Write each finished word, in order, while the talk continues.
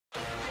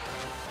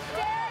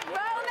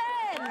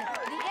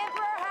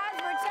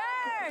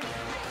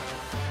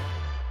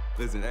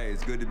Listen, hey,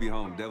 it's good to be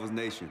home. Devil's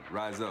Nation,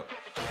 rise up.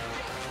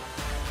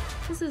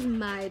 This is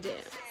my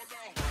dance.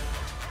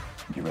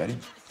 You ready?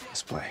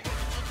 Let's play.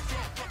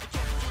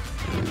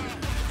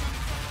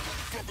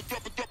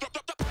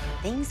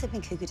 Things have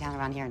been cuckoo town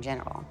around here in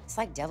general. It's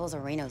like Devil's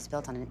Arena was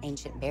built on an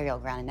ancient burial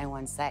ground and no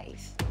one's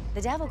safe.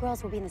 The Devil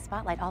Girls will be in the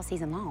spotlight all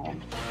season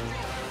long.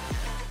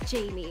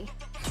 Jamie.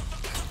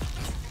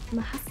 I'm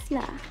a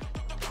hustler.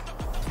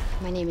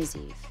 My name is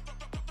Eve.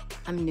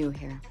 I'm new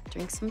here.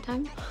 Drink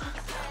sometime?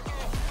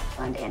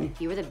 London,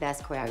 you were the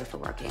best choreographer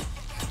working.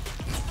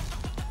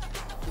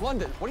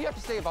 London, what do you have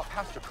to say about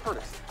Pastor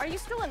Curtis? Are you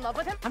still in love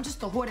with him? I'm just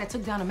the whore that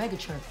took down a mega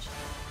church.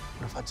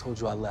 What if I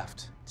told you I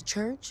left? The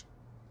church?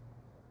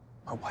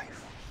 My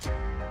wife.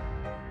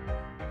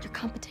 Your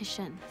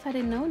competition. If I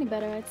didn't know any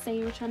better, I'd say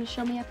you were trying to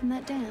show me up in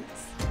that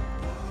dance.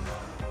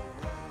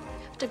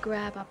 You have to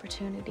grab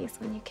opportunities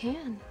when you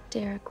can,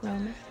 Derek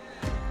Roman.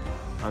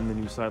 I'm the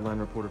new sideline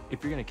reporter.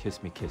 If you're gonna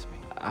kiss me, kiss me.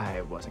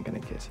 I wasn't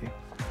gonna kiss you.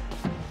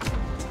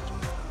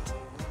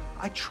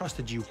 I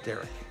trusted you,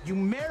 Derek. You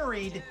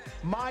married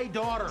my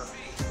daughter.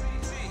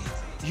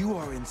 You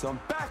are in some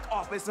back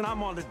office and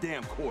I'm on the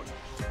damn court.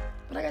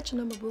 But I got your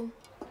number, boo.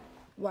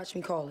 Watch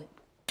me call it.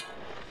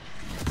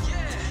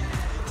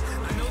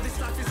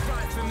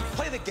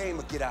 Play the game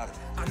or get out of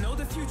it. I know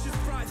the future's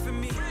bright for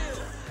me.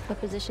 What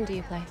position do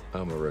you play?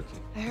 I'm a rookie.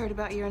 I heard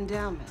about your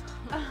endowment.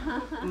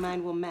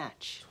 Mine will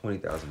match.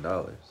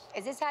 $20,000.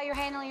 Is this how you're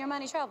handling your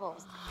money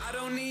troubles? I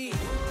don't need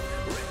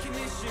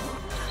recognition.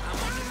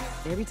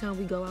 Every time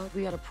we go out,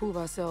 we gotta prove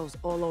ourselves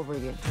all over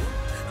again.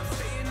 I'm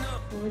staying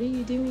up. What are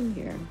you doing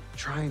here?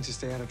 Trying to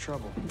stay out of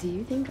trouble. Do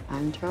you think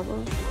I'm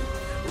trouble?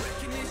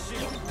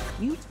 Recognition.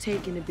 You've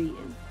taken a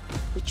beating,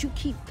 but you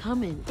keep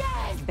coming,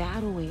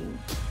 battling,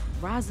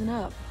 rising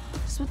up.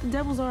 That's what the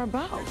devils are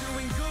about.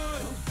 Doing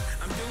good.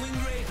 I'm doing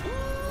great.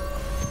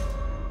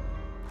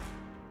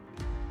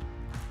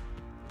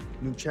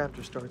 New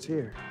chapter starts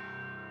here.